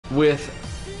with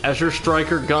Azure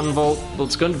Striker Gunvolt. Well,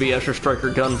 it's going to be Azure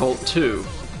Striker Gunvolt 2.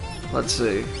 Let's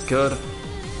see. Good.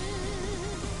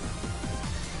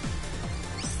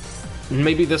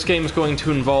 Maybe this game is going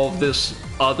to involve this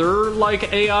other,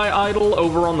 like, AI idol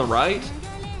over on the right?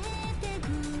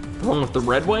 The one with the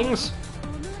red wings?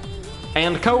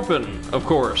 And Copen, of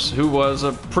course, who was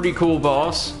a pretty cool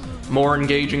boss. More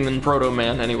engaging than Proto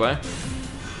Man, anyway.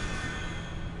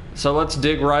 So let's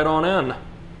dig right on in.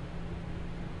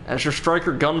 Azure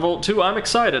Striker Gunvolt 2, I'm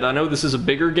excited. I know this is a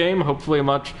bigger game, hopefully a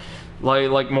much,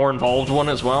 like more involved one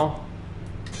as well.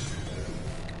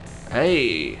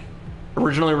 Hey.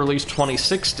 Originally released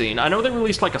 2016. I know they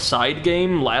released like a side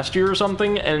game last year or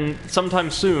something, and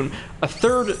sometime soon, a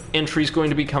third entry is going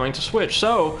to be coming to Switch.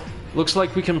 So, looks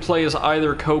like we can play as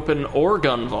either Copen or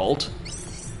Gunvolt.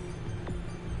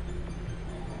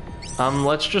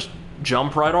 Let's just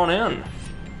jump right on in.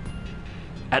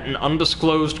 At an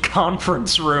undisclosed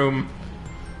conference room.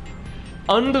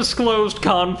 Undisclosed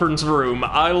conference room.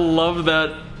 I love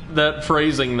that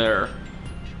phrasing there.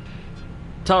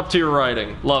 Top tier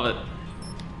writing. Love it.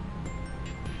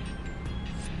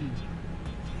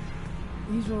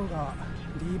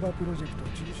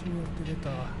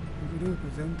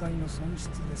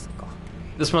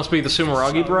 This must be the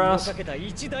Sumeragi brass.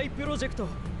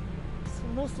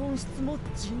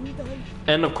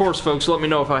 And of course, folks, let me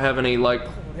know if I have any, like,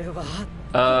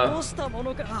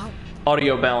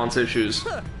 audio balance issues.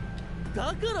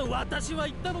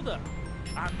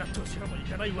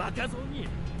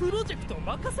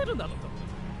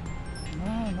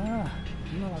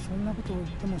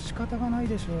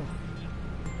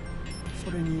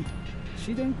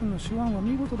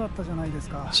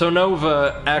 So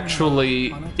Nova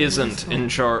actually isn't in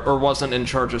charge, or wasn't in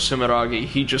charge of Sumeragi.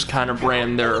 He just kind of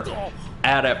ran their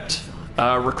adept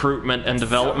recruitment and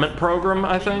development program,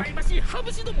 I think.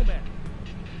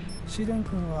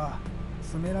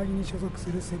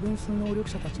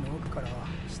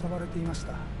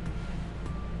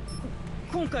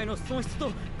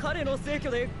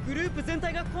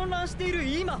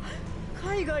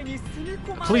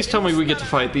 Please tell me we get to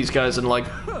fight these guys in like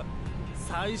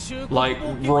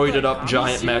roided up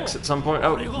giant mechs at some point.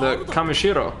 Oh, the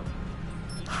Kamishiro.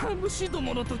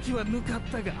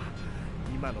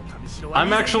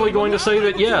 I'm actually going to say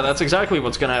that, yeah, that's exactly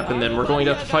what's going to happen then. We're going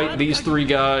to have to fight these three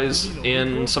guys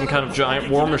in some kind of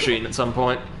giant war machine at some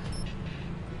point.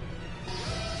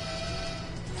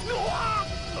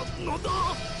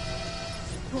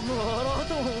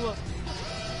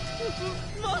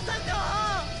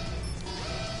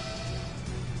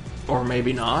 Or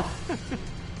maybe not.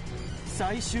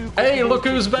 Hey, look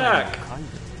who's back!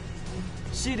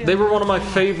 They were one of my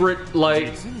favorite,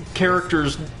 like,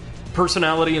 characters,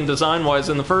 personality and design-wise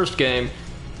in the first game.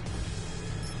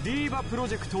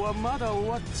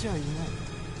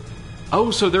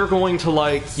 Oh, so they're going to,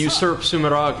 like, usurp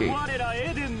Sumeragi.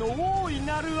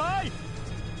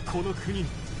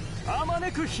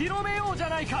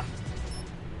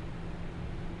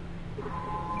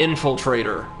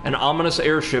 Infiltrator. An ominous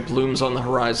airship looms on the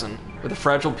horizon. With a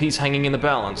fragile piece hanging in the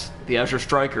balance, the Azure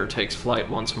Striker takes flight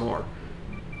once more.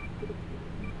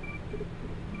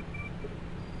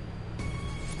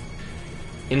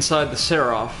 Inside the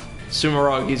Seraph,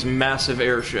 Sumeragi's massive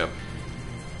airship.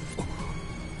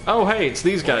 Oh hey, it's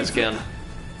these guys again.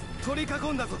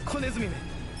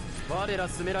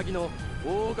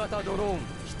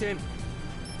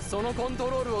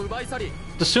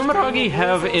 Does Sumeragi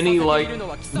have any, like,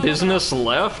 business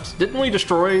left? Didn't we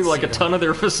destroy, like, a ton of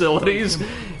their facilities,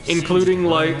 including,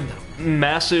 like,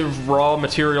 massive raw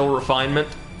material refinement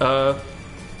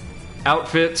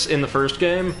outfits in the first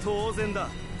game?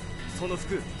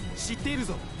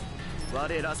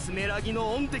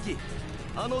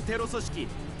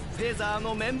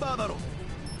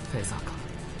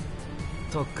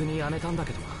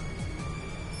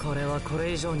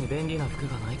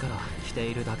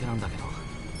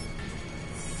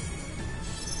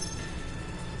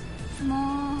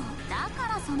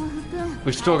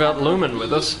 We've still got Lumen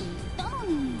with us.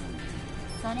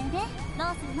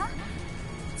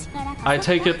 I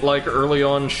take it, like, early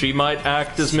on she might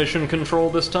act as mission control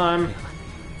this time,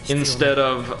 instead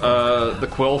of, the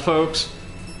Quill folks.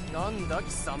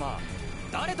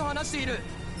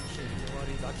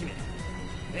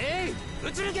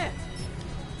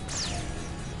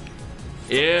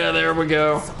 Yeah, there we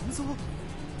go.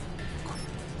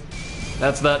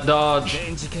 That's that dodge.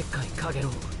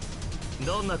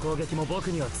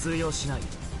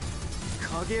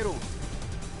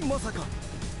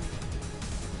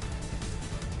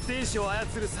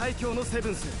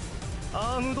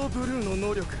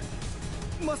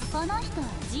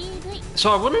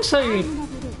 So I wouldn't say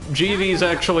GV is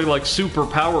actually like super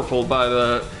powerful by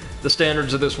the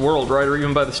standards of this world, right? Or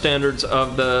even by the standards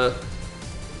of the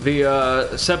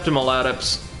Septimal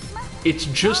Adepts. It's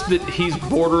just that he's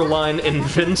borderline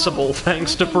invincible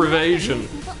thanks to Pervasion.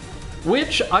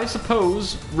 Which, I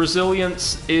suppose,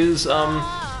 resilience is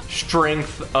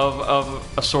strength of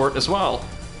a sort as well.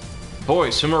 Boy,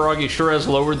 Sumeragi sure has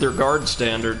lowered their guard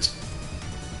standards.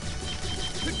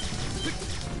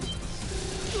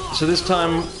 So this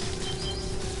time...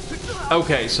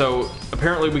 Okay, so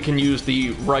apparently we can use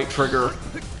the right trigger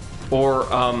or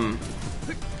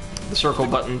the circle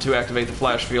button to activate the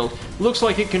flash field. Looks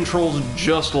like it controls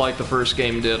just like the first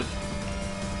game did.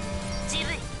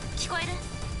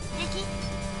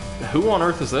 Who on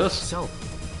earth is this?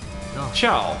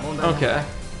 Chow. Okay.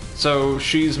 So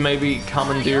she's maybe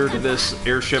commandeered this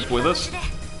airship with us?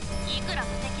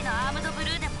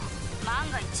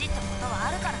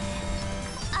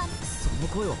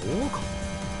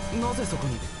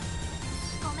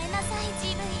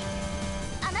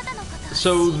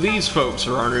 So these folks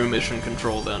are our new mission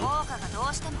control then.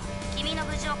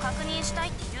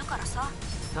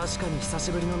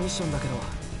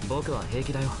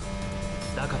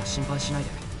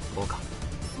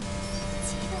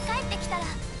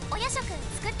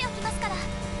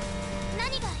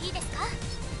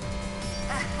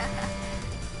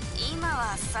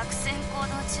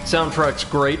 Soundtrack's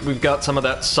great. We've got some of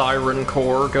that siren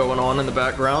core going on in the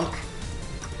background.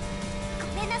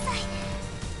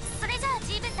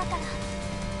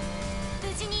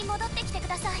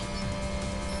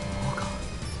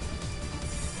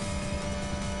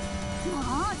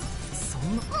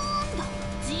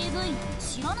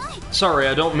 Sorry,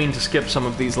 I don't mean to skip some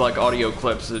of these like audio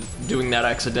clips, doing that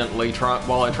accidentally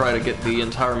while I try to get the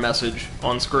entire message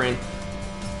on screen.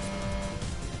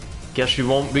 Guess you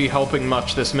won't be helping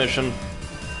much this mission.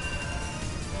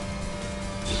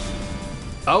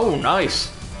 Oh,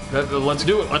 nice. Let's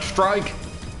do it. Let's strike.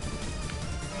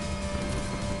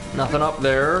 Nothing up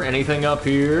there. Anything up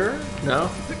here? No?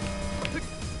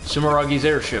 Sumeragi's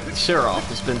airship, the Seraph,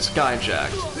 has been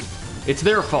skyjacked. It's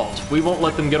their fault. We won't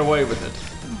let them get away with it.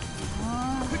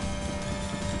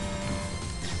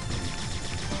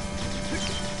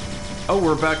 Oh,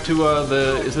 we're back to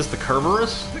is this the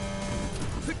Kerberos?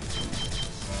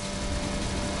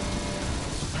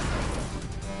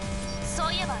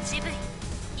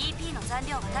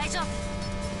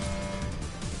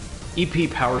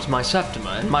 EP powers my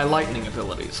Septima and my lightning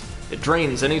abilities. It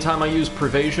drains anytime I use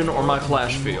Pervasion or my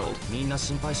flash field.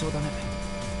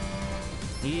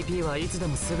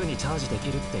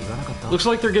 Looks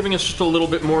like they're giving us just a little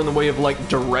bit more in the way of like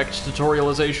direct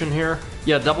tutorialization here.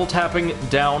 Yeah, double tapping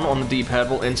down on the D-pad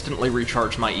will instantly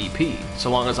recharge my EP. So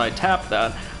long as I tap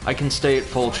that, I can stay at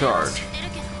full charge.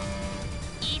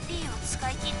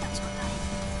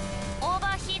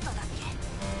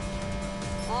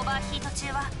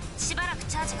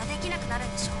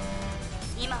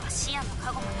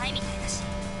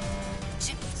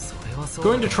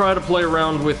 Going to try to play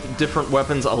around with different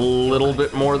weapons a little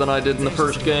bit more than I did in the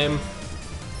first game.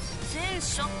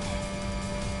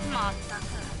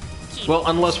 Well,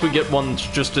 unless we get one that's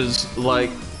just as,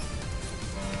 like,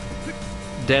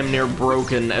 damn near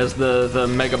broken as the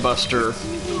Mega Buster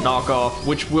knockoff,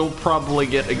 which we'll probably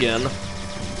get again.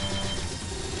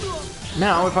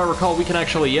 Now, if I recall, we can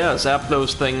actually, yeah, zap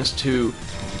those things to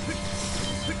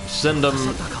send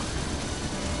them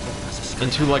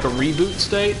into like a reboot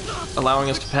state, allowing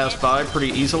us to pass by pretty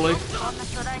easily.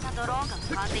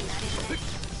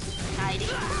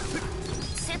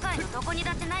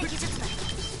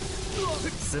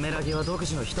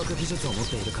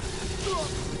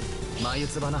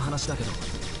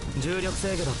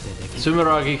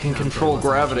 Sumeragi can control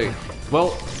gravity.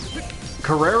 Well,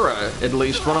 Carrera, at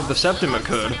least, one of the Septima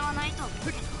could.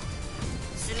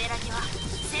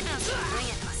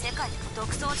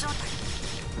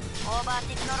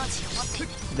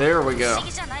 There we go.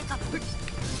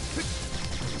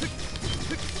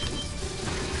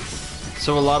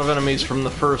 So a lot of enemies from the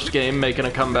first game making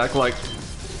a comeback, like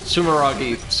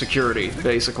Sumeragi security,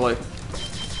 basically.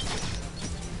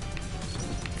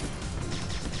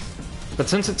 But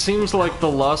since it seems like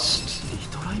the Lust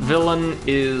villain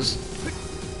is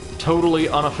totally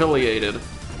unaffiliated,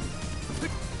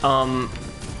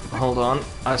 hold on,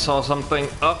 I saw something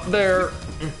up there.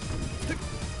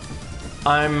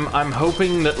 I'm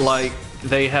hoping that, like,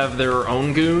 they have their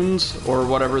own goons, or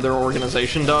whatever their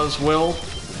organization does will.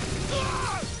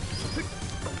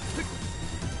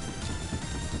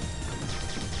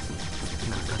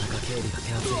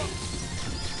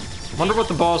 Wonder what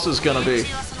the boss is gonna be.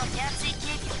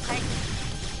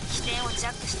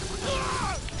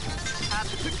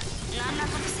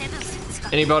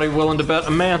 Anybody willing to bet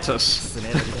a mantis?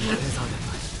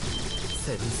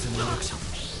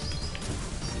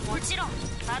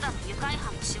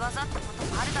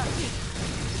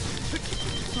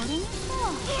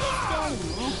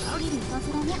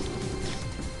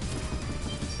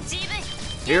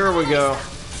 Here we go.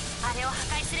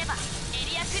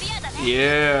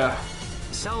 Yeah.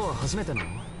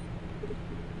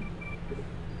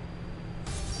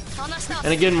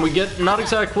 And again, we get not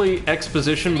exactly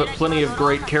exposition, but plenty of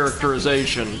great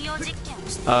characterization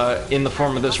in the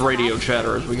form of this radio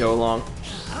chatter as we go along.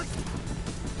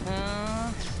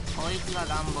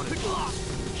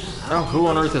 Oh, who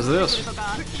on earth is this?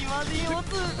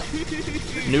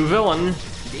 New villain.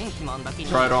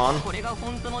 Right on.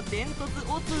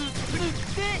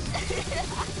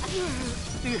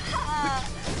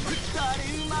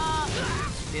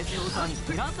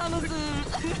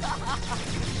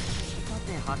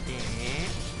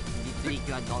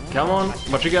 Come on,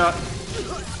 what you got?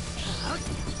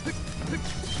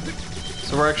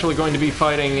 So we're actually going to be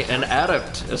fighting an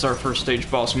adept as our first stage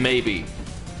boss, maybe.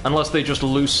 Unless they just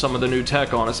loose some of the new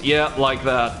tech on us. Yeah, like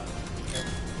that.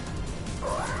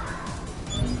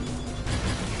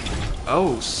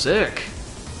 Oh, sick.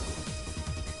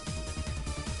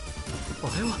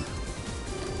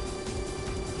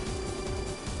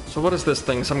 So what is this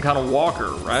thing? Some kind of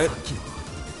walker, right?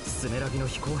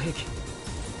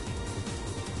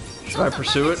 Should I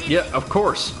pursue it? Yeah, of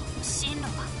course.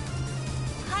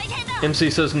 MC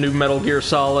says new Metal Gear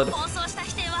Solid.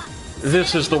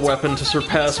 This is the weapon to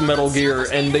surpass Metal Gear,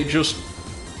 and they just,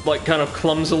 like, kind of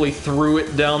clumsily threw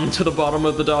it down to the bottom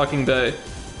of the docking bay.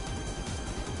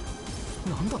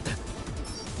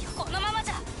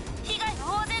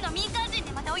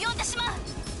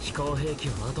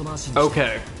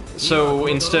 Okay, so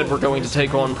instead we're going to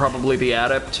take on probably the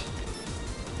adept.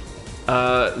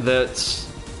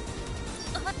 That's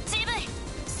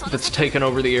taken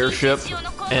over the airship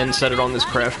and set it on this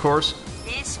crash course.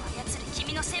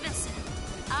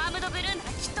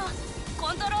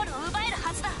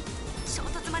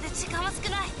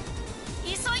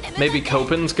 Maybe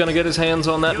Copen's gonna get his hands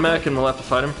on that mech and we'll have to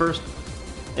fight him first.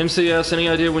 MCS, any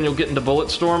idea when you'll get into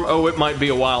Bulletstorm? Oh, it might be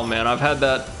a while, man. I've had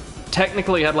that,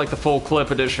 technically had like the full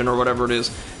clip edition or whatever it is,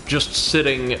 just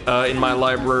sitting in my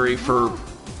library for,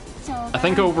 I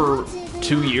think, over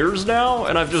 2 years now,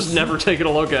 and I've just never taken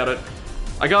a look at it.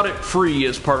 I got it free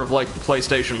as part of like the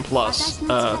PlayStation Plus,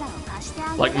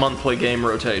 like monthly game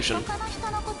rotation.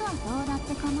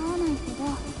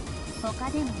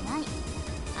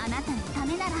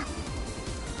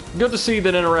 Good to see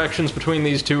that interactions between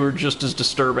these two are just as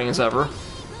disturbing as ever.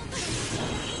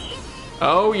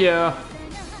 Oh yeah.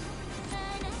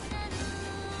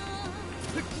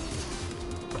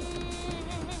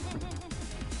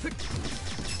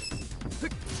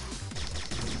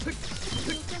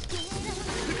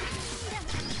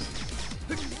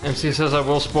 MC says I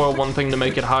will spoil one thing to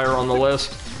make it higher on the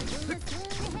list.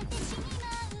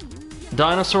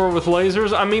 Dinosaur with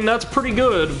lasers? I mean, that's pretty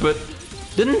good, but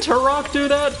didn't Turok do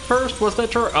that first? Was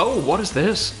that Turok? Oh, what is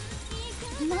this?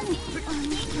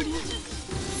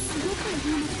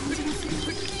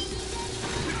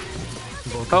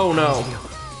 Oh no.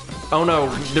 Oh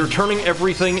no, they're turning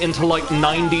everything into like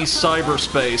 90s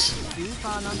cyberspace.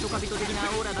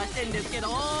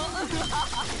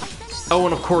 Oh,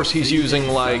 and of course he's using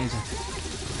like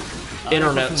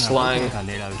internet slang.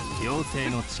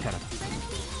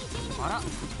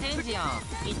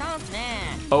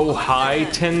 Oh, hi,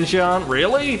 Tenjian.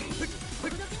 Really?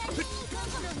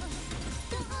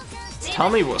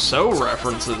 Tommy Wiseau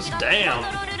references. Damn.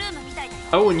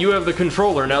 Oh, and you have the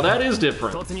controller. Now that is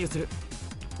different.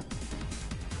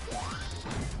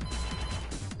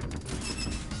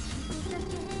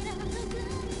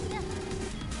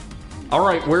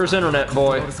 Alright, where's Internet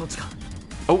Boy?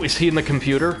 Oh, is he in the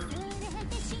computer?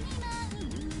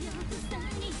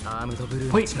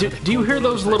 Wait, do you hear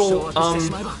those little,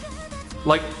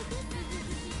 like,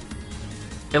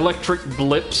 electric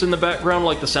blips in the background,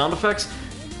 like the sound effects?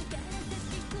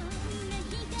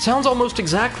 Sounds almost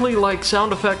exactly like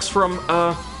sound effects from,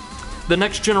 the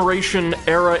Next Generation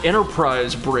era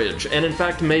Enterprise bridge, and in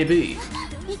fact may be.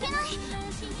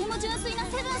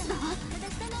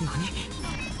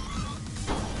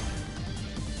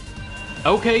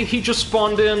 Okay, he just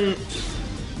spawned in,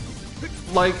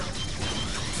 like,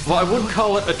 well, I would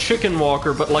call it a chicken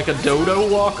walker, but like a dodo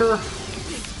walker?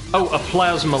 Oh, a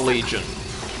plasma legion.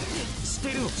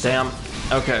 Damn.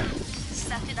 Okay.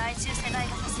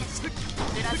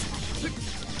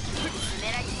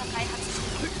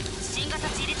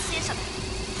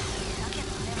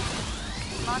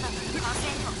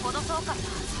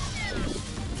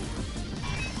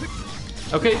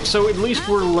 Okay, so at least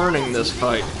we're learning this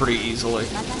fight pretty easily.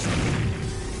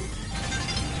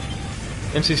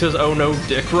 MC says, oh no,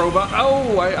 dick robot.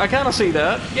 Oh, I kind of see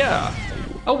that, yeah.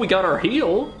 Oh, we got our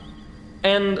heal.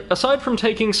 And aside from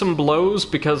taking some blows,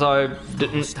 because I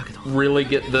didn't really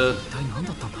get the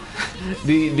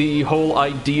whole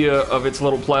idea of its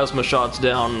little plasma shots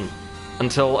down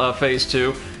until phase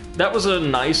 2, that was a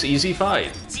nice, easy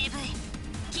fight.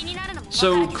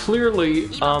 So clearly,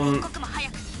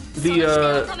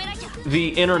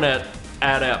 the internet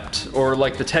adept, or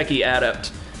like the techie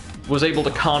adept, was able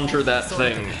to conjure that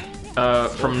thing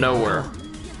from nowhere.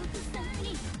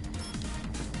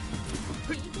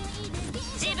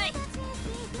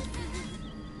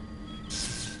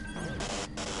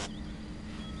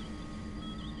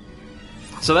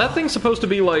 So that thing's supposed to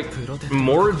be, like,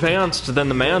 more advanced than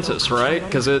the Mantis, right?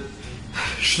 Because it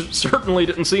certainly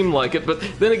didn't seem like it, but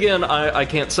then again, I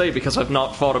can't say because I've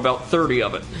not fought about 30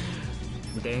 of it.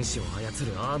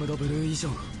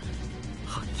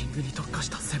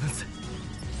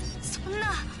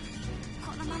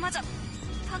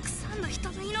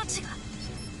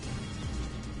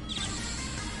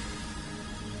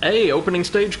 Hey, opening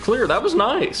stage clear. That was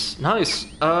nice. Nice.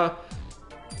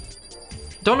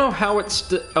 Don't know how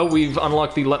it's... oh, we've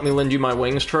unlocked the Let Me Lend You My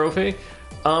Wings trophy.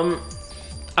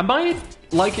 I might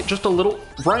like it just a little...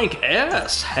 Rank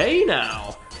S! Hey,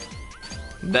 now!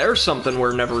 There's something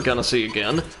we're never gonna see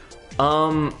again.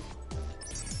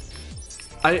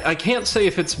 I can't say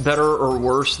if it's better or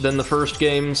worse than the first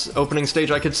game's opening stage.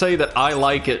 I could say that I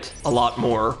like it a lot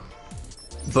more,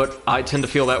 but I tend to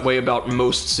feel that way about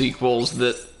most sequels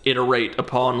that iterate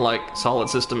upon, like, solid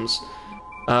systems.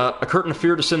 A curtain of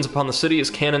fear descends upon the city as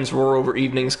cannons roar over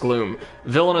evening's gloom.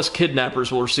 Villainous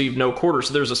kidnappers will receive no quarter,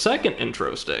 so there's a second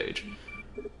intro stage.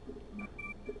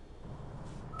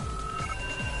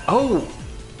 Oh!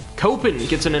 Copen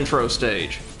gets an intro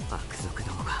stage.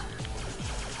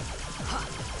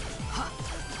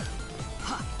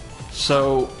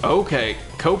 So, okay,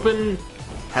 Copen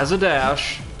has a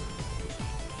dash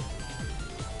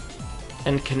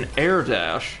and can air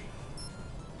dash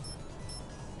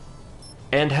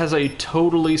and has a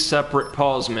totally separate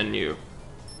pause menu.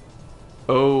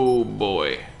 Oh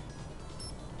boy.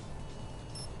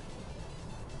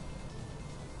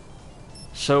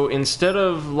 So instead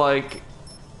of, like,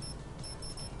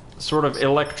 sort of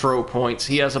electro points,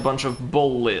 he has a bunch of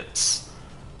bullets.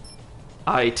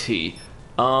 IT.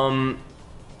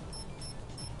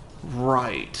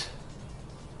 Right.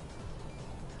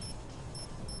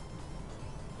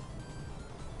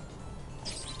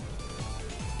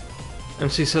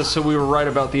 MC says, so we were right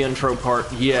about the intro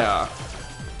part. Yeah.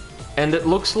 And it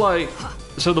looks like...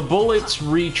 so the bullets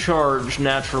recharge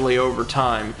naturally over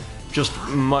time. Just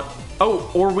much... oh,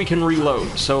 or we can reload.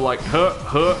 So, like,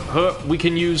 we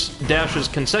can use dashes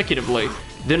consecutively,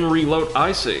 then reload.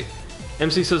 I see.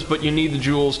 MC says, but you need the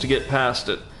jewels to get past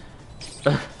it.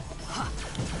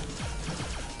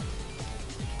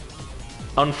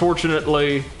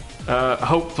 Unfortunately,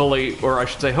 hopefully, or I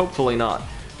should say hopefully not.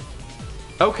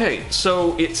 Okay,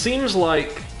 so it seems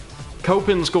like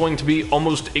Copen's going to be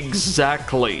almost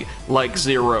exactly like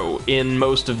Zero in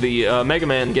most of the Mega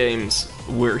Man games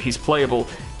where he's playable,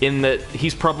 in that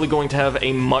he's probably going to have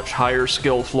a much higher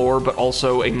skill floor, but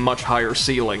also a much higher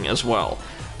ceiling as well.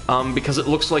 Because it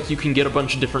looks like you can get a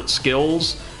bunch of different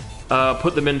skills,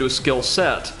 put them into a skill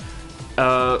set,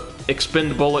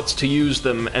 expend bullets to use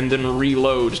them, and then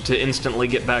reload to instantly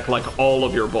get back, like, all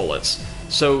of your bullets.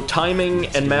 So timing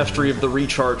and mastery of the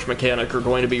recharge mechanic are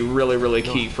going to be really, really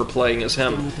key for playing as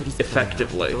him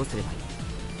effectively.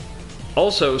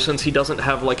 Also, since he doesn't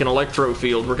have, like, an electro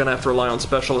field, we're gonna have to rely on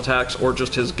special attacks or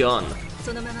just his gun.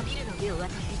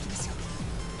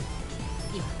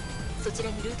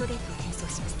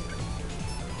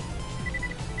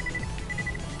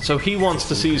 So he wants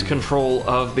to seize control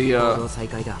of the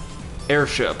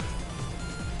airship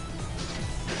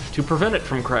to prevent it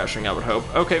from crashing, I would hope.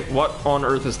 Okay, what on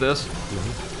earth is this?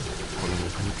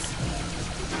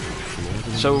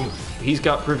 So he's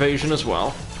got Prevasion as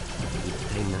well.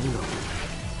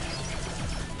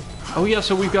 Oh yeah,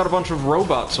 so we've got a bunch of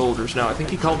robot soldiers now. I think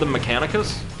he called them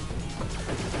Mechanicus.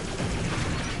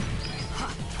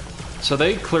 So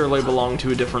they clearly belong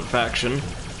to a different faction.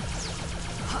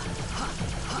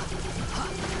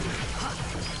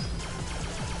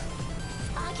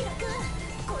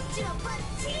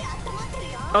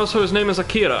 Oh, so his name is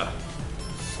Akira.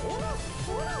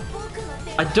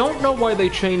 I don't know why they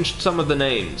changed some of the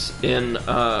names in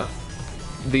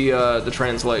the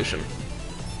translation.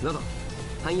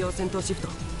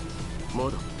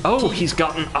 Oh, he's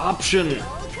got an option.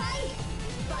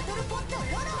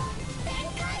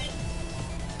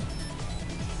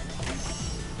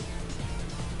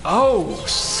 Oh,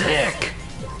 sick!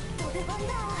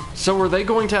 So are they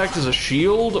going to act as a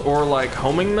shield, or like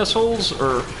homing missiles,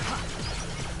 or...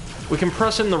 We can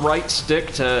press in the right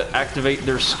stick to activate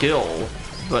their skill,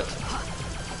 but...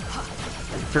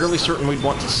 I'm fairly certain we'd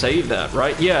want to save that,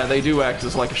 right? Yeah, they do act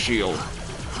as like a shield.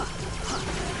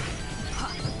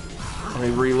 Let me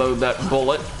reload that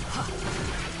bullet.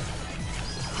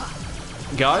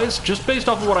 Guys, just based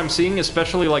off of what I'm seeing,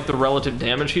 especially like the relative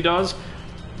damage he does,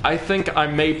 I think I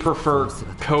may prefer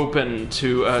Copen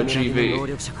to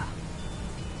GV.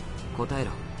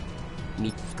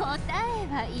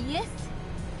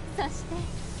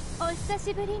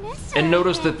 And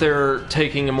notice that they're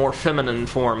taking a more feminine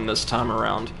form this time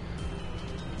around.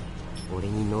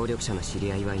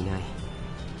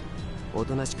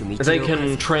 They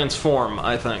can transform,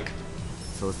 I think.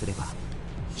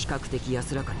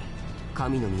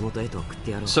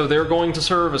 So they're going to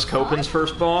serve as Copen's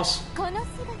first boss?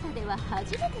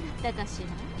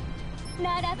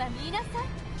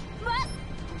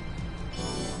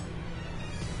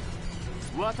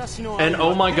 And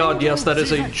oh my god, yes, that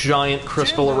is a giant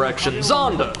crystal erection.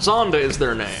 Zonda! Zonda is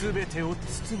their name.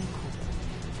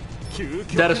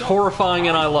 That is horrifying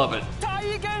and I love it.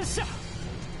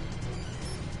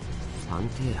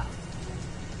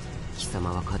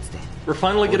 We're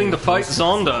finally getting to fight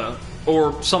Zonda.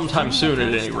 Or sometime soon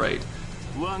at any rate.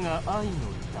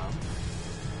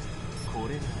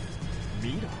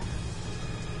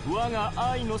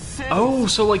 Oh,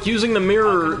 so like using the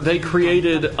mirror, they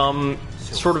created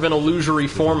sort of an illusory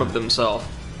form of themselves.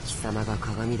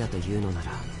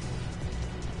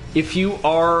 If you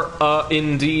are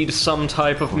indeed some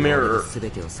type of mirror,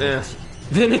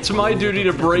 then it's my duty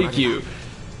to break you.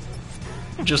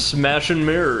 Just smashing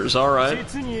mirrors, alright.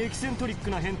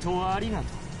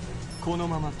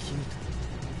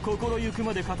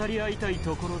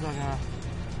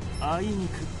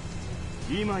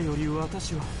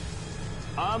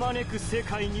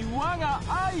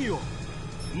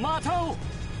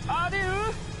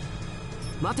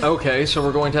 Okay, so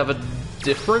we're going to have a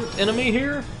different enemy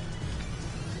here?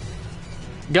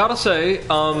 Gotta say,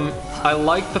 I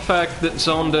like the fact that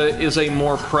Zonda is a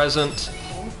more present,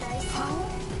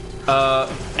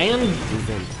 and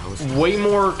way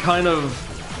more kind of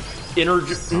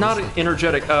not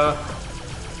energetic,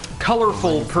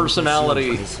 colorful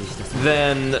personality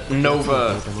than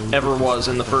Nova ever was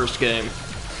in the first game.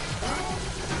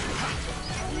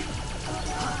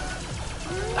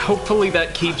 Hopefully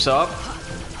that keeps up.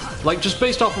 Like, just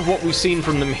based off of what we've seen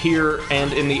from them here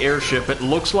and in the airship, it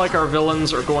looks like our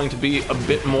villains are going to be a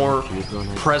bit more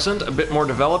present, a bit more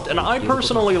developed, and I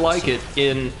personally like it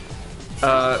in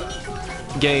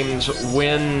games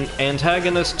when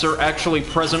antagonists are actually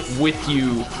present with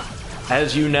you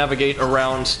as you navigate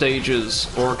around stages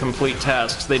or complete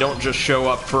tasks. They don't just show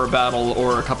up for a battle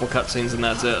or a couple cutscenes and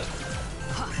that's it.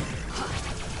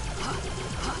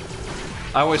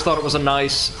 I always thought it was a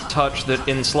nice touch that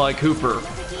in Sly Cooper,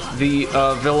 the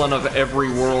villain of every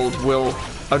world will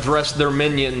address their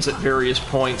minions at various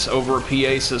points over a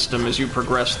PA system as you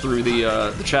progress through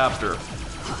the chapter.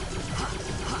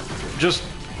 Just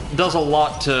does a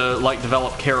lot to, like,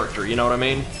 develop character, you know what I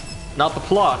mean? Not the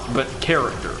plot, but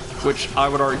character, which I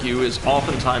would argue is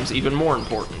oftentimes even more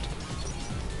important.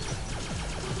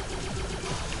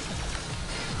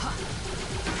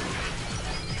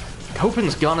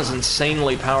 Copen's gun is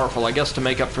insanely powerful, I guess to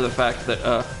make up for the fact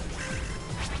that,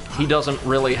 he doesn't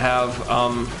really have,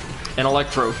 an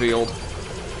electro field.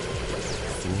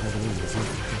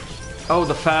 Oh,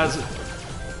 the Phasant?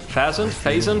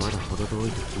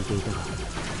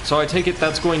 So I take it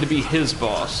that's going to be his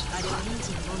boss.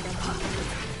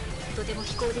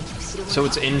 So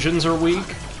its engines are weak?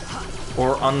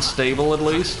 Or unstable, at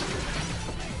least?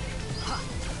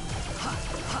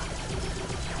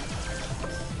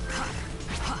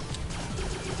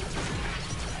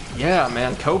 Yeah,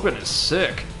 man, Copen is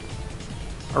sick.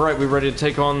 Alright, we ready to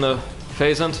take on the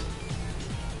Phasant?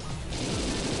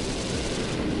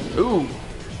 Ooh.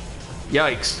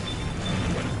 Yikes.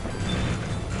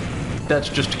 That's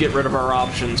just to get rid of our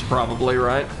options, probably,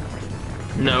 right?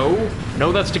 No.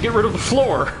 No, that's to get rid of the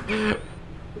floor.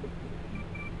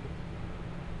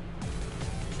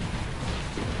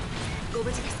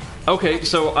 Okay,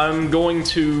 so I'm going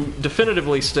to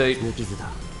definitively state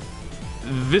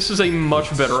this is a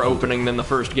much better opening than the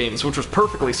first games, which was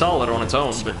perfectly solid on its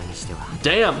own, but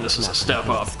damn, this is a step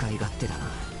up.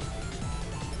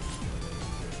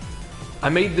 I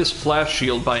made this flash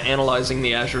shield by analyzing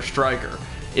the Azure Striker.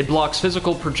 It blocks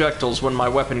physical projectiles when my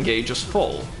weapon gauge is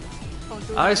full.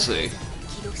 I see.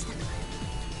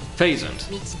 Phasant.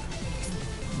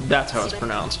 That's how it's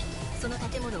pronounced.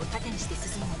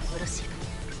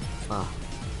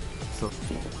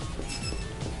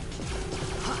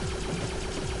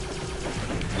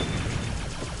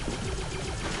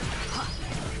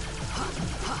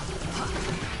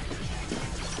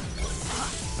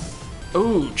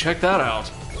 Ooh, check that out.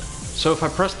 So if I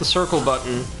press the circle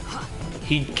button,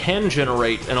 he can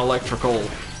generate an electrical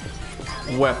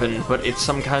weapon, but it's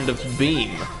some kind of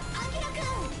beam.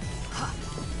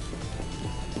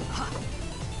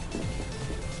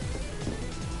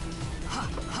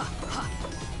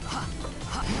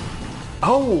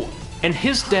 Oh, and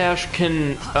his dash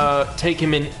can take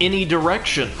him in any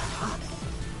direction.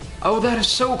 Oh, that is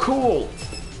so cool.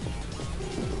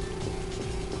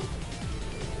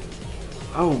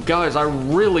 Oh, guys, I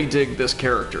really dig this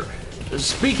character.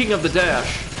 Speaking of the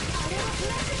dash,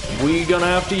 we gonna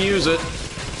have to use it.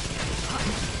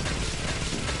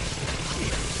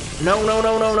 No, no,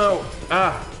 no, no, no.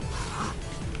 Ah.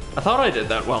 I thought I did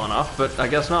that well enough, but I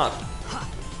guess not.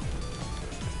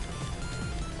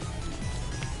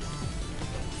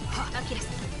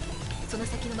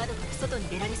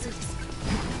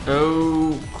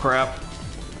 Oh, crap.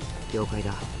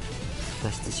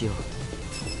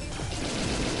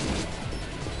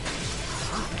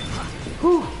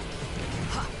 Whew.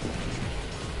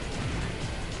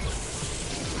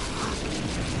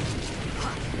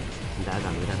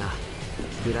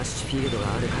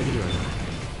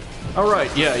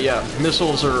 Alright, yeah.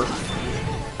 Missiles are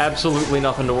absolutely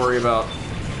nothing to worry about.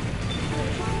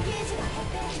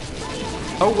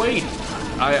 Oh, wait.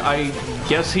 I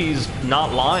guess he's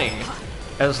not lying.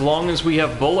 As long as we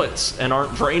have bullets and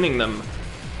aren't draining them,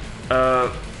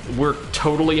 we're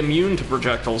totally immune to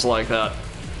projectiles like that.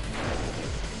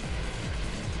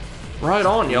 Right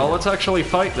on, y'all. Let's actually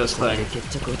fight this thing.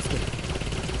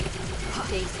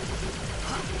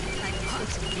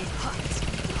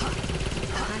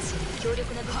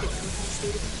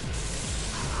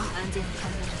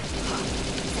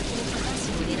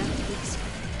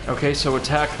 Okay, so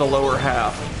attack the lower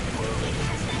half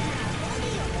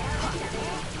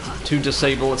to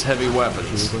disable its heavy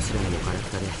weapons.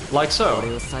 Like so.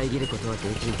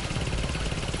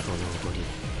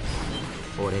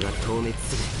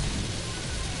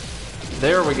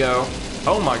 There we go.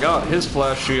 Oh my god, his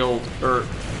flash shield,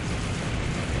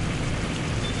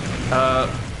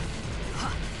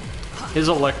 his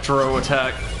electro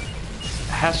attack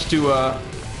has to,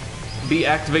 be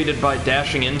activated by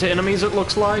dashing into enemies, it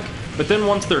looks like. But then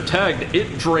once they're tagged,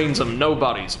 it drains them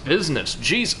nobody's business.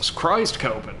 Jesus Christ,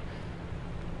 Copen.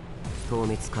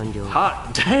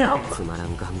 Hot damn!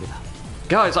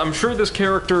 Guys, I'm sure this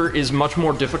character is much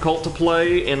more difficult to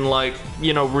play in, like,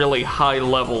 you know, really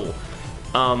high-level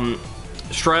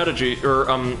strategy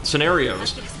or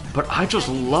scenarios, but I just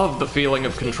love the feeling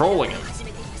of controlling it.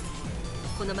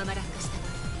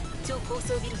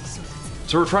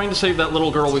 So we're trying to save that little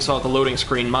girl we saw at the loading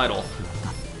screen, Midel.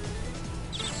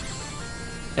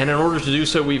 And in order to do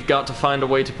so, we've got to find a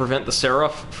way to prevent the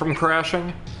Seraph from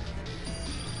crashing.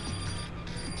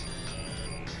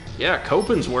 Yeah,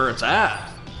 Copen's where it's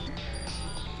at.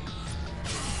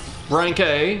 Rank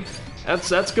A.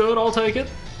 That's good, I'll take it.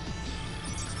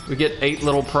 We get 8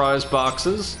 little prize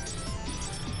boxes.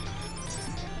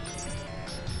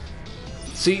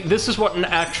 See, this is what an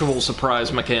actual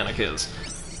surprise mechanic is.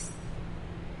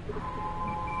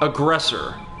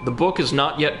 Aggressor. The book is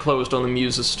not yet closed on the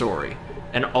Muse's story,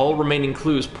 and all remaining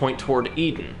clues point toward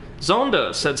Eden.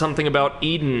 Zonda said something about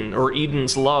Eden, or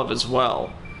Eden's love as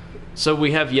well. So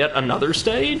we have yet another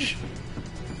stage?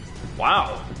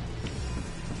 Wow.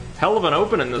 Hell of an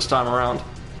opening this time around.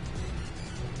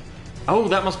 Oh,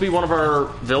 that must be one of our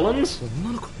villains?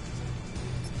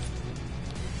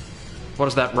 What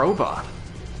is that robot?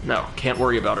 No, can't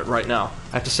worry about it right now.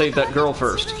 I have to save that girl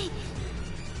first.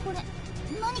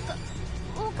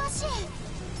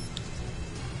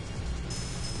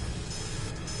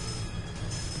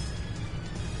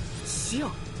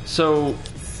 So...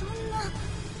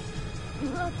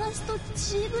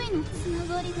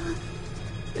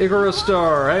 Igor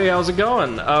Star, hey, how's it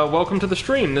going? Welcome to the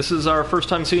stream. This is our first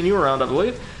time seeing you around, I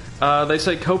believe. They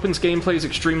say Copen's gameplay is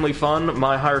extremely fun.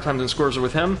 My higher times and scores are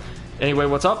with him. Anyway,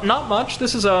 what's up? Not much.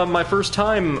 This is my first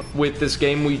time with this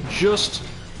game. We just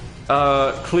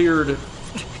cleared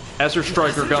Azure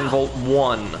Striker Gunvolt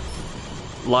 1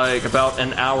 like about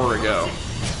an hour ago.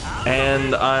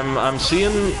 And I'm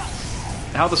seeing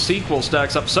how the sequel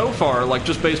stacks up so far, like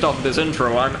just based off of this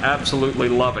intro. I'm absolutely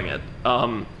loving it.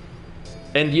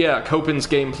 And yeah, Copen's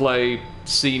gameplay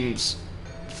seems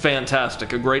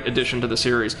fantastic, a great addition to the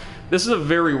series. This is a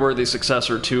very worthy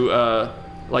successor to,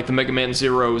 like the Mega Man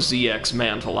Zero ZX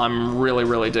mantle. I'm really,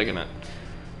 really digging it.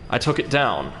 I took it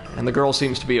down, and the girl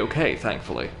seems to be okay,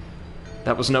 thankfully.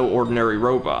 That was no ordinary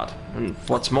robot, and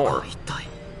what's more,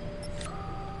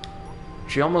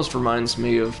 she almost reminds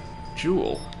me of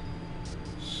Jewel.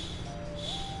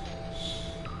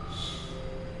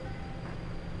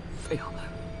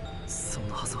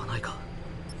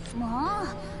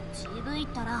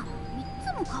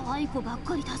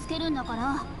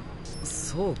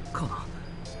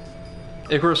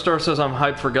 Icarus Star says I'm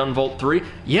hyped for Gunvolt 3.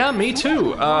 Yeah, me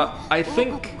too. I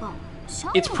think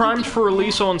it's primed for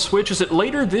release on Switch. Is it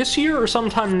later this year or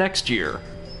sometime next year?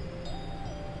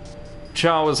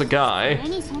 Chao is a guy.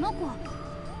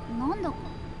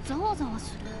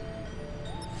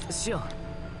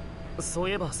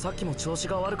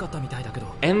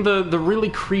 And the really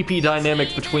creepy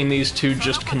dynamic between these two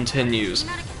just continues.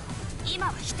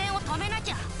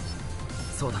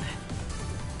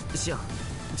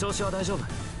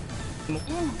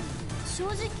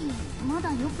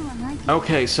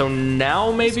 Okay, so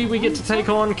now maybe we get to take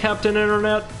on Captain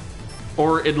Internet?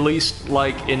 Or at least,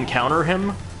 like, encounter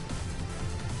him?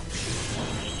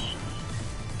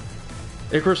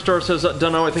 Icarus Star says,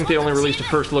 dunno, I think they only released a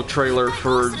first look trailer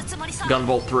for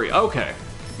Gunvolt 3. Okay.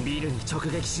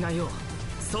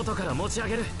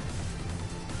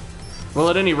 Well,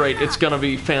 at any rate, it's gonna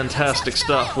be fantastic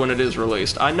stuff when it is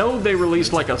released. I know they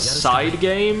released like a side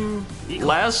game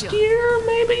last year,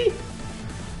 maybe?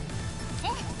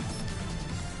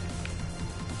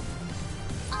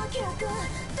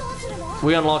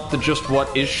 We unlocked the Just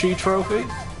What Is She trophy?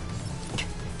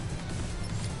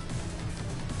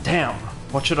 Damn,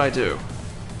 what should I do?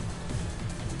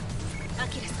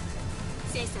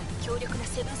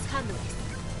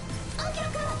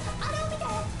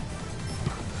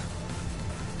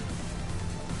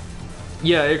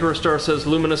 Yeah, Icarus Star says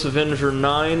Luminous Avenger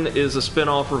 9 is a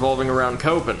spin-off revolving around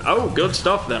Copen. Oh, good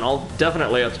stuff then. I'll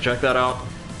definitely have to check that out.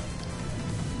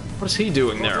 What is he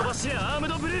doing there? So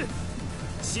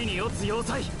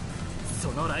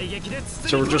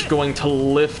we're just going to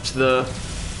lift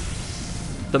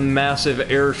the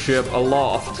massive airship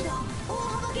aloft.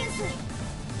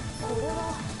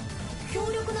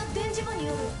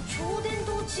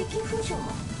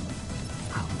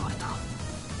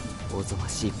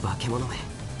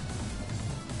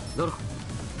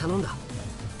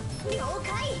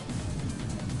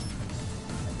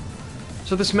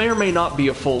 So this may or may not be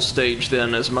a full stage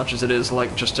then, as much as it is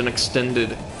like just an extended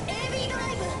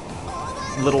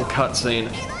little cutscene.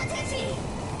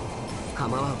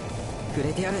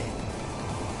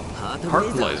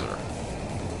 Heart Blazer.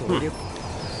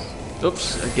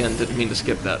 Oops, again, didn't mean to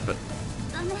skip that, but...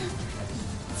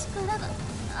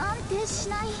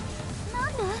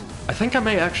 I think I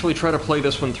may actually try to play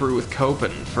this one through with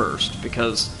Copen first,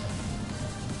 because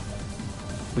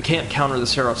we can't counter the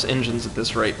Seraph's engines at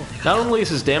this rate. Not only is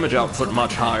his damage output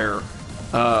much higher,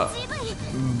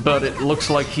 but it looks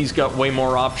like he's got way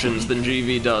more options than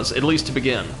GV does, at least to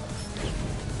begin.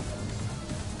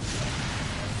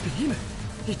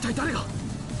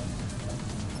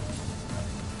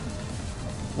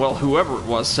 Well, whoever it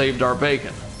was saved our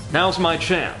bacon. Now's my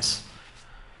chance.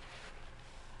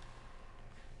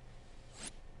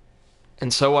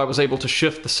 And so I was able to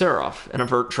shift the Seraph and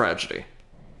avert tragedy.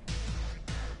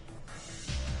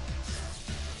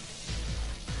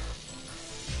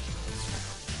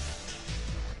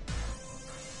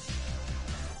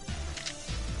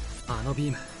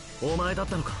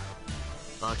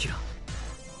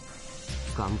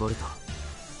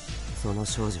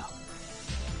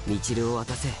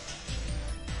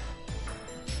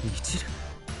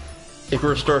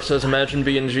 Icarus Star says, imagine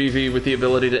being GV with the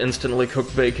ability to instantly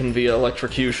cook bacon via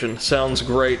electrocution. Sounds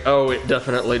great. Oh, it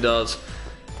definitely does.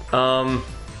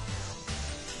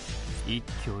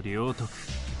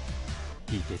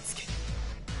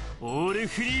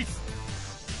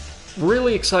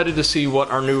 Really excited to see what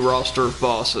our new roster of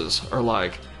bosses are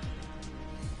like.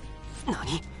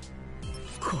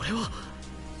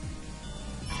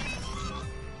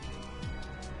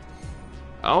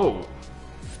 Oh.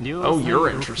 Oh, you're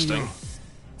interesting.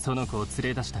 So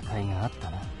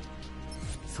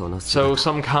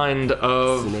some kind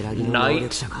of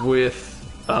knight with,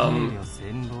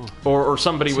 or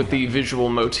somebody with the visual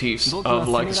motifs of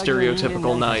like a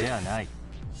stereotypical knight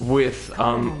with,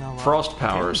 frost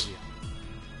powers.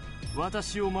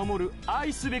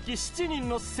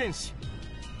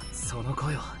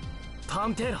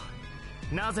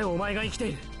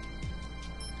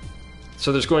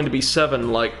 So there's going to be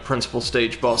 7, like, principal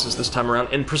stage bosses this time around,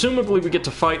 and presumably we get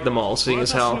to fight them all, seeing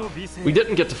as how we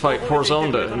didn't get to fight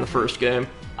Horzonda in the first game.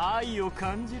 I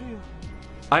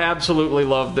absolutely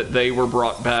love that they were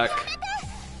brought back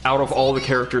out of all the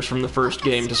characters from the first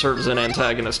game to serve as an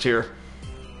antagonist here.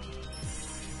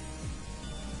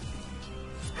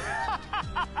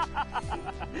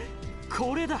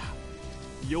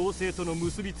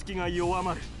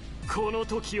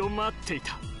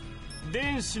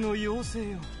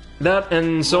 That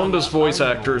and Zonda's voice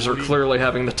actors are clearly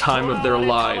having the time of their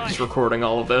lives recording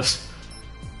all of this.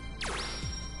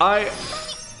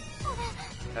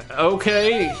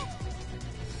 Okay.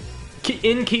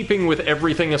 In keeping with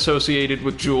everything associated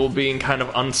with Jewel being kind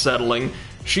of unsettling,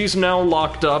 she's now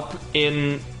locked up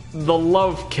in the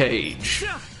love cage.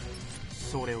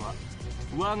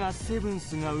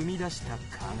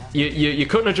 You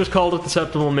couldn't have just called it the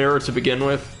Septimal Mirror to begin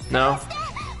with? No?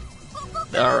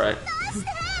 Alright.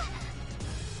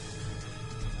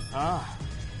 Oh.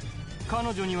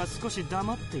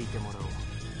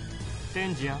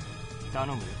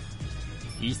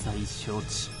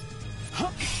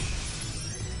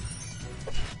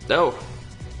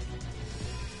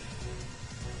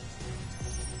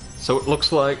 So it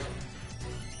looks like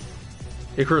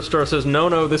Icarus Star says,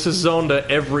 no, this is Zonda,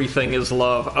 everything is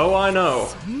love. Oh, I know.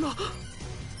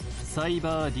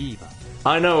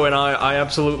 I know, and I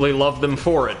absolutely love them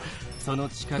for it.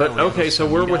 But okay, so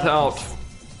we're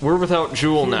without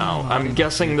Jewel now. I'm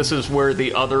guessing this is where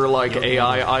the other, like,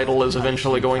 AI idol is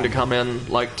eventually going to come in,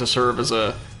 like, to serve as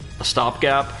a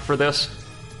stopgap for this.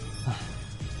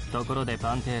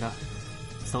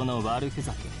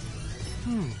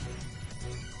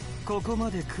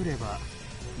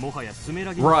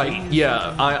 Right,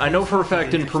 yeah. I know for a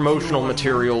fact in promotional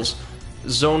materials,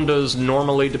 Zonda's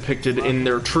normally depicted in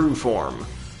their true form.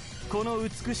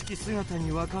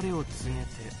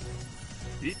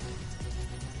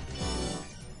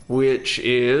 Which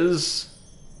is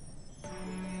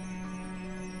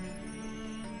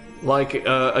like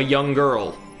a young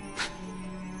girl.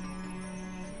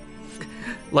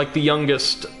 Like the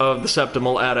youngest of the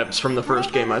Septimal Adepts from the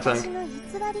first game, I think.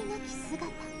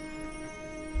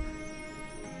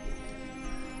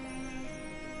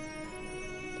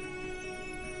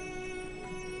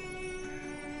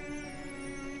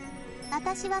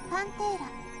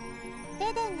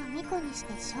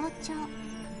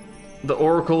 The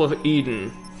Oracle of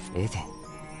Eden.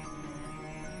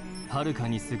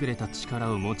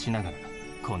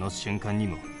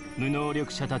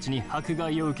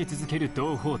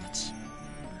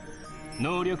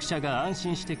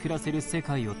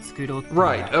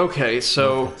 Right, okay,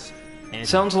 so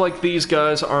sounds like these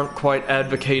guys aren't quite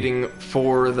advocating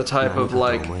for the type of,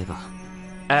 like,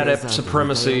 adept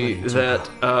supremacy that,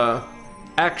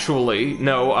 actually,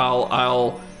 no,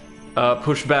 I'll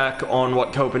push back on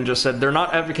what Copen just said. They're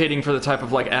not advocating for the type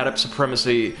of, like, adept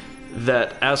supremacy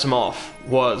that Asimov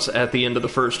was at the end of the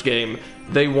first game.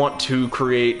 They want to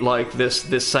create, like,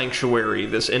 this sanctuary,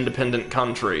 this independent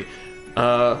country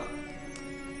of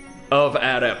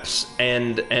adepts,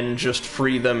 and just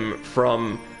free them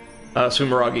from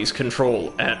Sumeragi's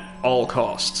control at all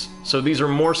costs. So these are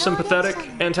more sympathetic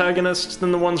antagonists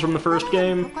than the ones from the first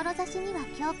game.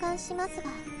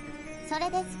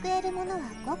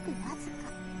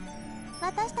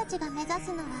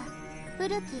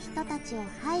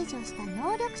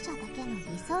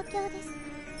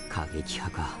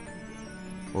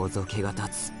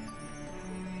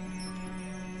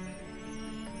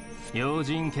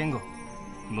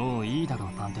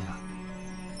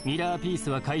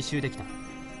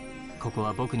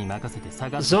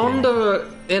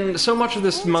 Zonda, and so much of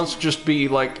this must just be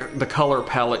like the color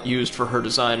palette used for her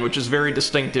design, which is very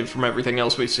distinctive from everything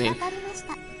else we've seen.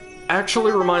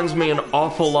 Actually reminds me an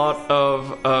awful lot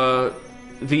of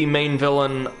the main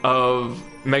villain of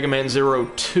Mega Man Zero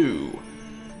 2,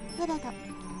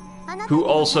 who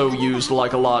also used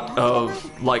like a lot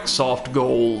of like soft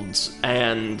golds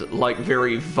and like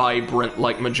very vibrant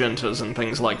like magentas and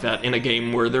things like that in a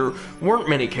game where there weren't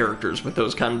many characters with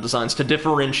those kind of designs to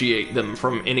differentiate them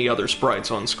from any other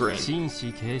sprites on screen.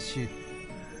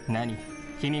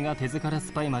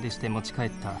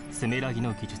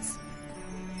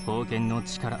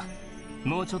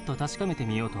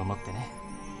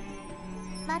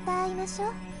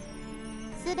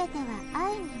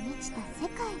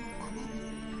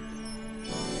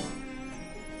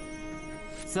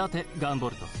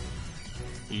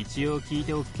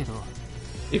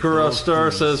 Icarus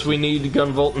Star says we need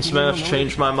Gunvolt and Smash,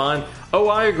 change my mind. Oh,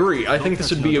 I agree. I think this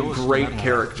would be a great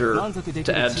character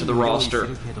to add to the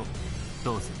roster.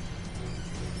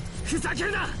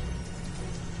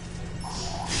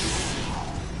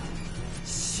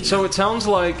 So it sounds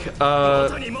like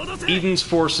Eden's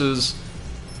forces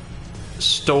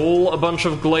stole a bunch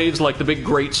of glaives, like the big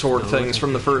greatsword things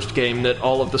from the first game that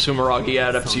all of the Sumeragi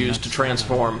adepts used to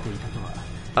transform.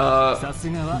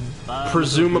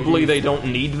 Presumably they don't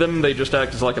need them, they just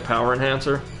act as like a power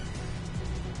enhancer.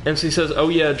 MC says, oh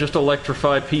yeah, just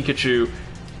electrify Pikachu.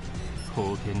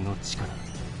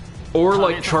 Or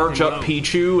like charge up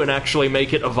Pichu and actually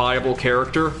make it a viable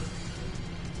character.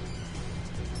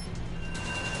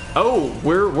 Oh,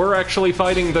 we're actually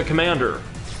fighting the commander.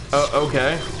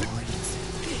 Okay.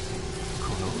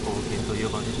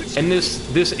 And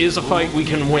this is a fight we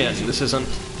can win. This isn't...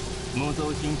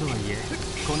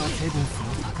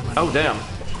 Oh, damn.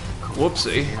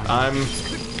 Whoopsie.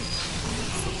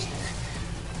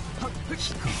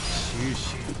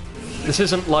 This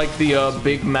isn't like the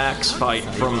Big Max fight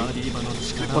from...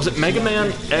 Was it Mega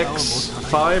Man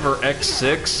X5 or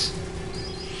X6?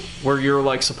 Where you're,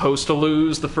 like, supposed to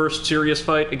lose the first serious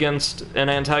fight against an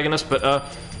antagonist, but,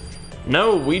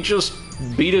 no, we just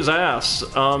beat his ass.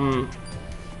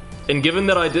 And given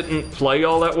that I didn't play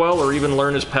all that well, or even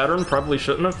learn his pattern, probably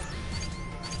shouldn't have.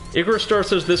 Icarus Star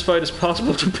says this fight is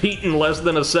possible to beat in less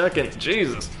than a second.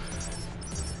 Jesus.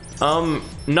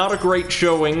 Not a great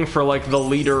showing for, like, the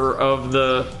leader of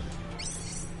the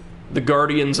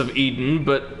Guardians of Eden,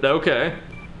 but okay.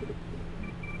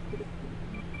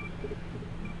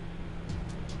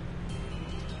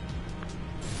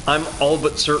 I'm all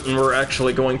but certain we're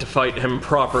actually going to fight him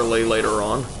properly later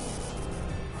on.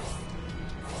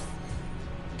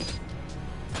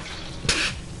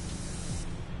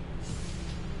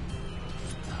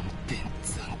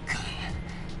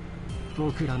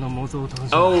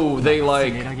 Oh, they,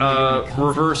 like,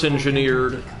 reverse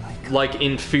engineered, like,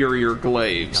 inferior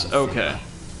glaives. Okay.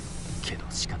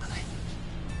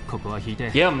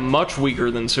 Yeah, much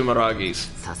weaker than Sumeragi's.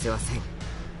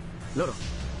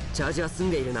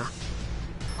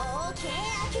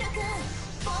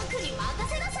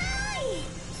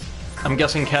 I'm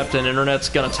guessing Captain Internet's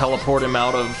gonna teleport him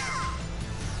out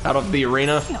of the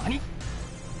arena.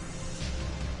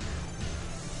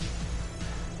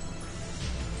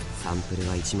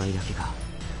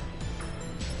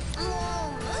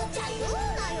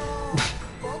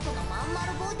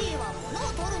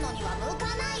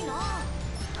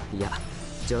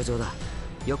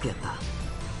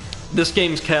 This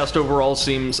game's cast overall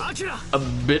seems a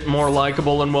bit more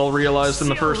likable and well realized than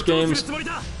the first games. Glad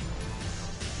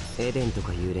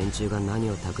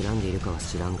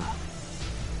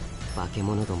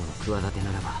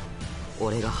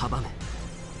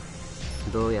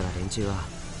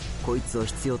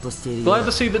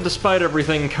to see that despite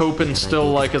everything, Copen's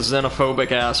still like a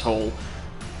xenophobic asshole.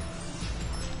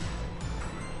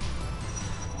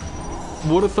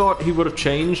 Would have thought he would have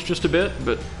changed just a bit,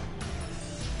 but...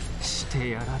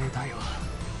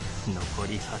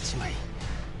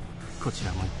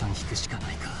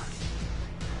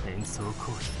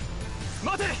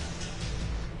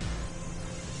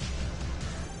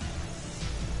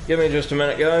 Give me just a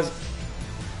minute, guys.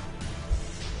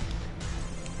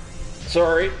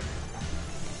 Sorry.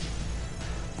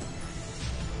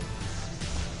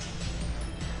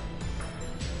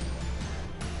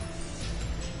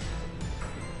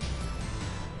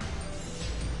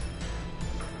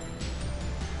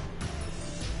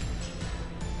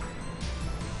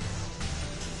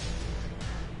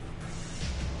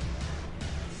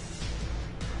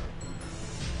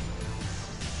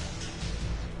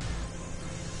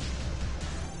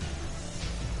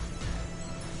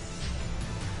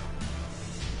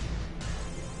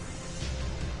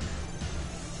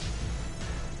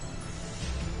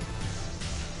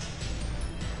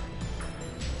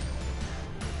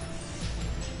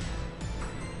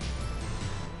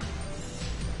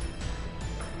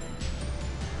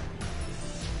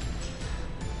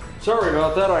 Sorry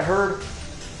about that, I heard.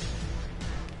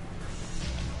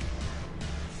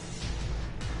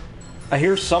 I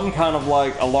hear some kind of,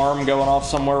 like, alarm going off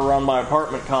somewhere around my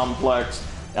apartment complex,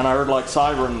 and I heard, like,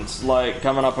 sirens, like,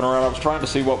 coming up and around. I was trying to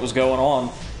see what was going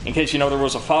on, in case, you know, there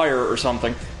was a fire or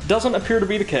something. Doesn't appear to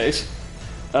be the case.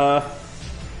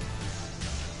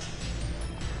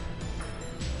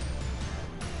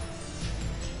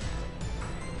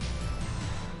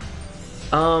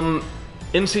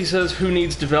 MC says, who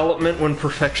needs development when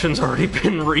perfection's already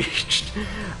been reached?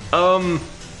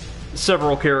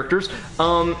 Several characters.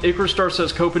 Icarus Star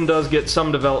says, Copen does get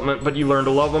some development, but you learn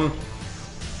to love him.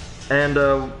 And,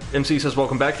 MC says,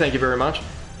 welcome back, thank you very much.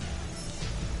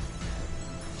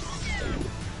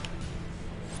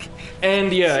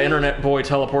 And, yeah, Internet Boy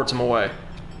teleports him away.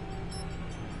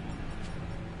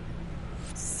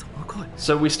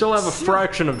 So we still have a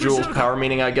fraction of Jules' power,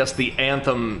 meaning I guess the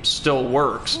anthem still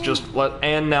works,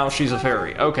 and now she's a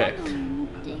fairy. Okay.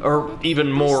 or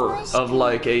even more of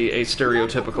like a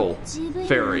stereotypical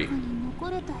fairy.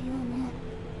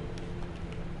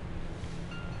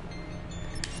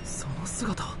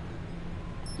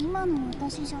 今の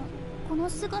私じゃこの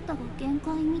姿が限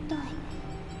界みたい。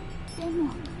で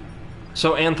も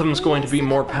So Anthem's going to be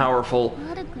more powerful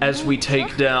as we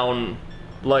take down,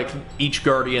 like, each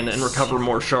Guardian and recover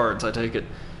more shards, I take it.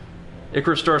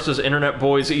 Icarus Star says, Internet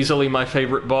Boy's easily my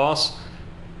favorite boss.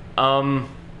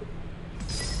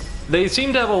 They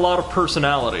seem to have a lot of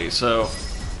personality, so...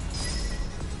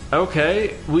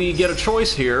 Okay, we get a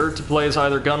choice here to play as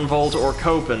either Gunvolt or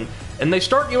Copen, and they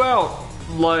start you out,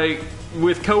 like,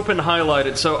 with Copen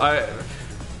highlighted, so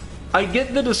I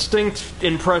get the distinct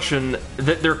impression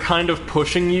that they're kind of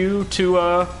pushing you to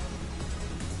at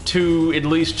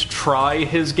least try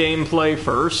his gameplay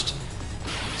first.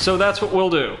 So that's what we'll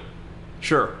do.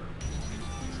 Sure.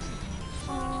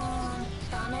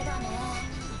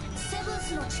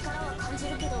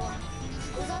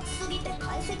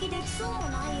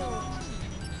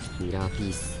 Mirror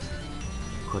piece.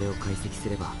 これを解析す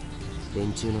れば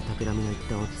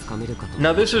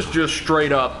Now this is just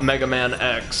straight up Mega Man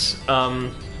X,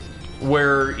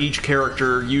 where each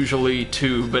character, usually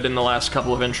 2, but in the last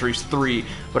couple of entries 3,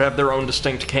 would have their own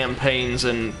distinct campaigns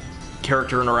and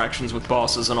character interactions with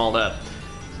bosses and all that.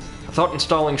 I thought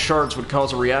installing shards would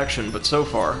cause a reaction, but so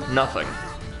far, nothing.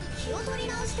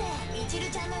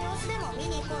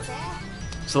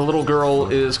 So the little girl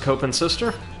is Copen's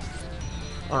sister?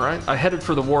 Alright, I headed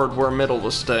for the ward where Middle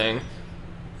was staying.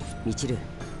 みちる、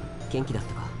元気だっ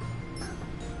たか?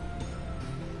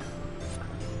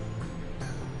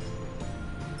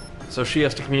 So she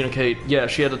has to communicate. Yeah,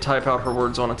 she had to type out her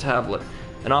words on a tablet.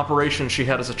 An operation she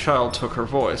had as a child took her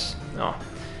voice. Oh.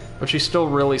 But she's still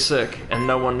really sick, and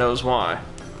no one knows why.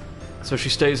 So she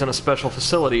stays in a special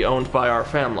facility owned by our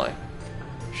family.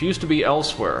 She used to be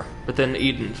elsewhere, but then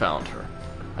Eden found her.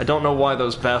 I don't know why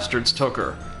those bastards took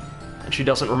her, and she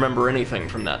doesn't remember anything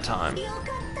from that time.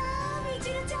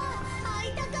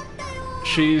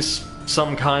 She's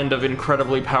some kind of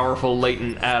incredibly powerful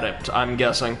latent adept, I'm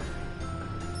guessing.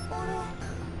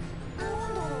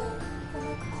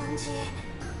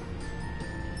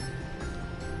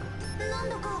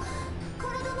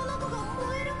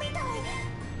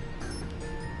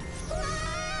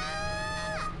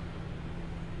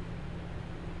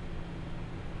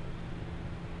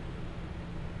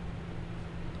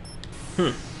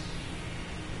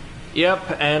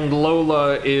 Yep, and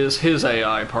Lola is his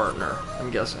AI partner, I'm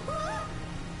guessing.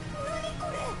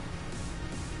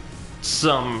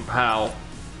 Somehow.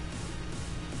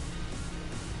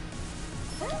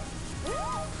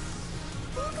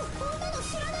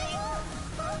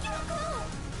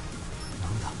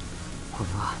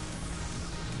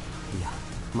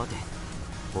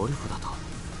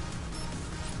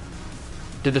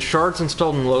 Did the shards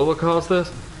installed in Lola cause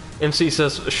this? MC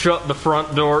says, shut the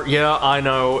front door. Yeah, I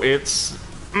know, it's...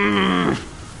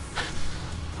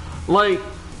 Like,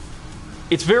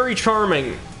 it's very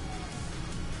charming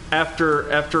after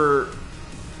a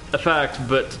fact,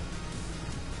 but...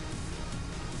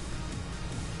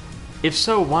 If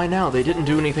so, why now? They didn't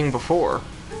do anything before.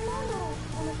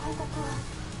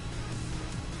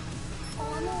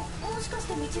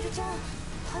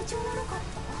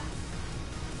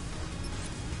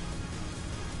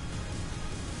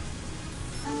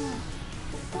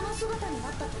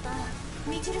 I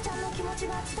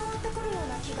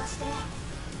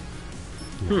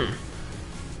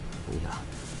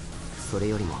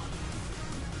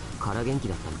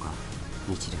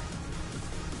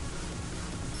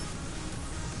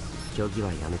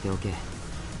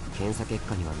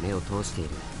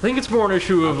think it's more an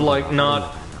issue of, like,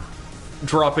 not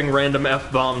dropping random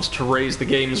F-bombs to raise the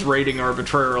game's rating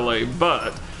arbitrarily,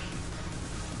 but...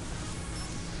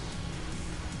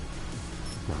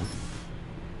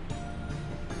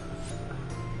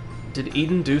 Did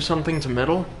Eden do something to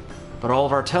Middle? But all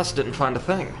of our tests didn't find a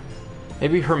thing.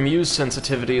 Maybe her muse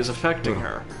sensitivity is affecting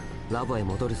her.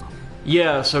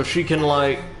 Yeah, so she can,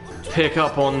 like, pick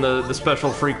up on the special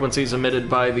frequencies emitted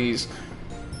by these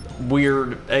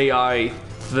weird AI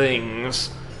things.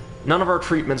 None of our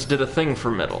treatments did a thing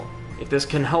for Middle. If this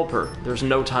can help her, there's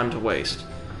no time to waste.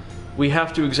 We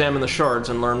have to examine the shards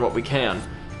and learn what we can.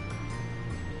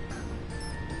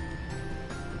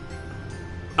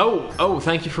 Oh,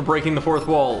 thank you for breaking the fourth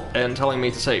wall and telling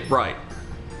me to say, right.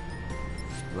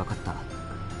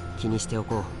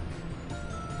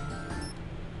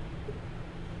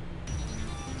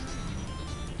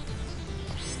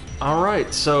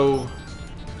 Alright, so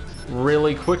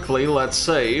really quickly, let's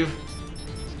save.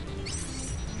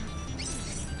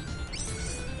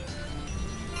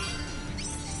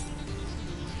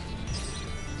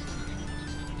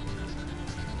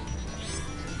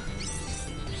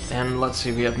 And let's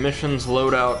see, we have missions,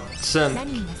 loadout, synth.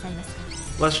 何になさいます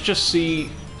か？ Let's just see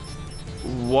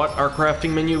what our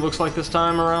crafting menu looks like this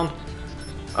time around.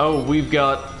 Oh, we've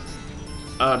got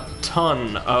a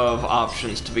ton of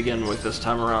options to begin with this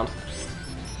time around.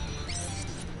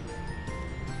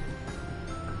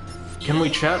 Can we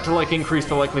chat to, like, increase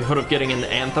the likelihood of getting an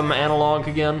Anthem analog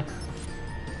again?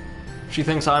 She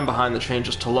thinks I'm behind the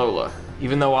changes to Lola,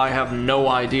 even though I have no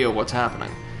idea what's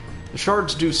happening. The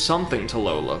shards do something to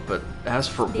Lola, but as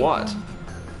for what?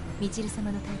 みちる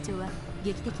様の体調は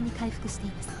劇的に回復して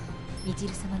います。みち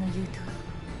る様の言う通り、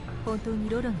本当に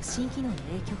ロロの新機能の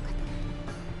影響か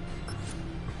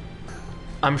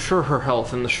と。 I'm sure her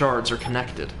health and the shards are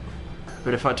connected,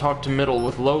 but if I talk to Middle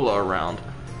with Lola around,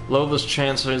 Lola's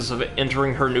chances of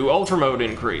entering her new Ultra Mode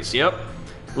increase. Yep.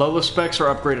 Lola's specs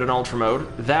are upgraded in Ultra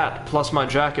Mode. That, plus my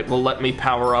jacket, will let me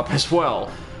power up as well.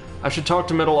 I should talk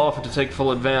to Middle often to take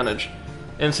full advantage.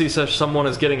 NC says someone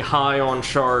is getting high on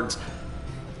shards.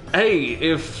 Hey,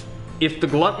 if the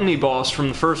Gluttony boss from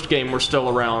the first game were still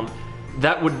around,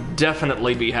 that would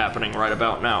definitely be happening right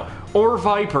about now. Or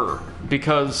Viper,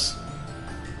 because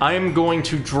I am going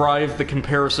to drive the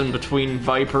comparison between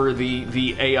Viper,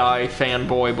 the AI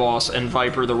fanboy boss, and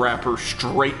Viper the rapper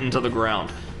straight into the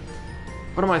ground.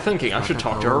 What am I thinking? I should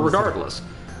talk to her regardless.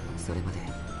 それまで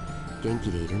元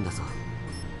気でいるんだぞ。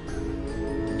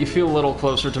 You feel a little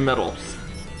closer to Middle.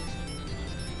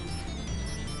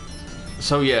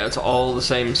 So yeah, it's all the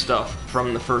same stuff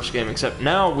from the first game, except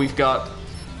now we've got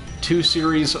 2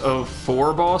 series of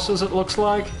 4 bosses, it looks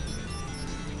like.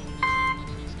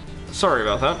 Sorry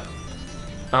about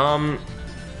that.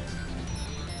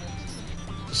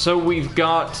 So we've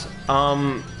got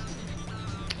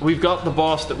the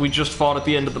boss that we just fought at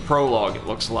the end of the prologue, it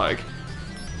looks like.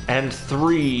 And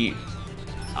 3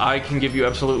 I can give you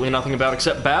absolutely nothing about,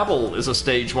 except Babel is a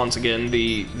stage once again,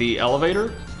 the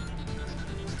elevator.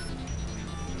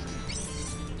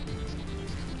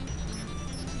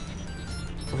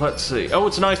 Let's see. Oh,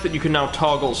 it's nice that you can now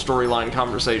toggle storyline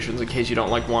conversations in case you don't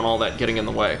like want all that getting in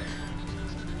the way.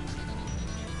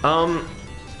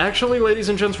 Actually, ladies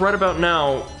and gents, right about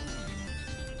now,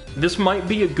 this might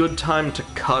be a good time to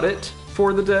cut it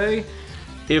for the day,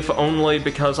 if only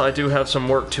because I do have some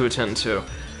work to attend to.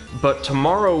 But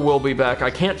tomorrow we'll be back. I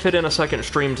can't fit in a second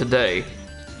stream today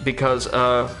because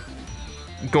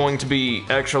going to be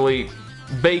actually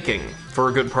baking for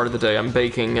a good part of the day. I'm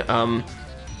baking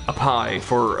a pie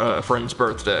for a friend's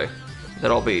birthday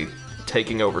that I'll be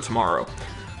taking over tomorrow.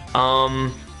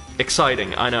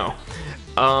 Exciting, I know.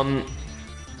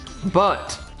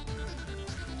 But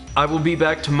I will be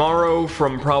back tomorrow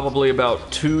from probably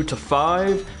about 2 to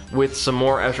 5 with some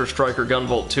more Azure Striker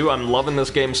Gunvolt 2. I'm loving this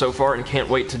game so far and can't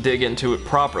wait to dig into it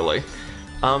properly.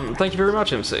 Thank you very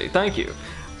much, MC. Thank you.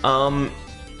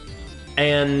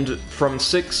 And from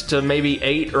 6 to maybe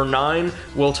 8 or 9,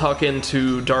 we'll tuck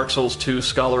into Dark Souls 2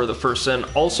 Scholar of the First Sin.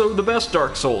 Also the best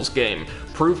Dark Souls game.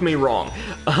 Prove me wrong.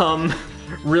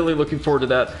 Really looking forward to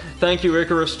that. Thank you,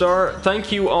 Icarus Star.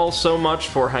 Thank you all so much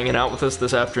for hanging out with us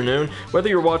this afternoon. Whether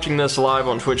you're watching this live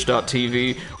on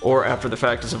twitch.tv or after the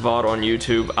fact as a VOD on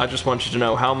YouTube, I just want you to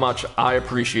know how much I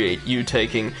appreciate you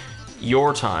taking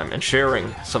your time and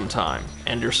sharing some time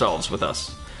and yourselves with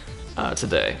us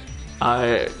today.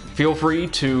 Feel free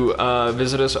to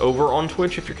visit us over on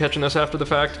Twitch if you're catching this after the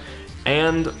fact,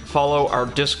 and follow our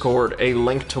Discord, a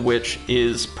link to which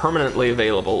is permanently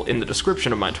available in the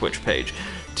description of my Twitch page,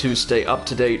 to stay up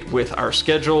to date with our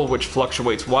schedule, which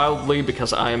fluctuates wildly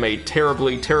because I am a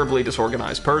terribly, terribly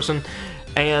disorganized person,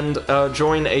 and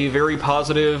join a very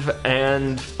positive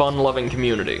and fun-loving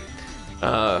community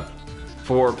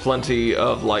for plenty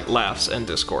of laughs and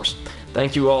discourse.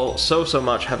 Thank you all so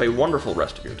much. Have a wonderful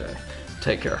rest of your day.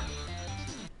 Take care.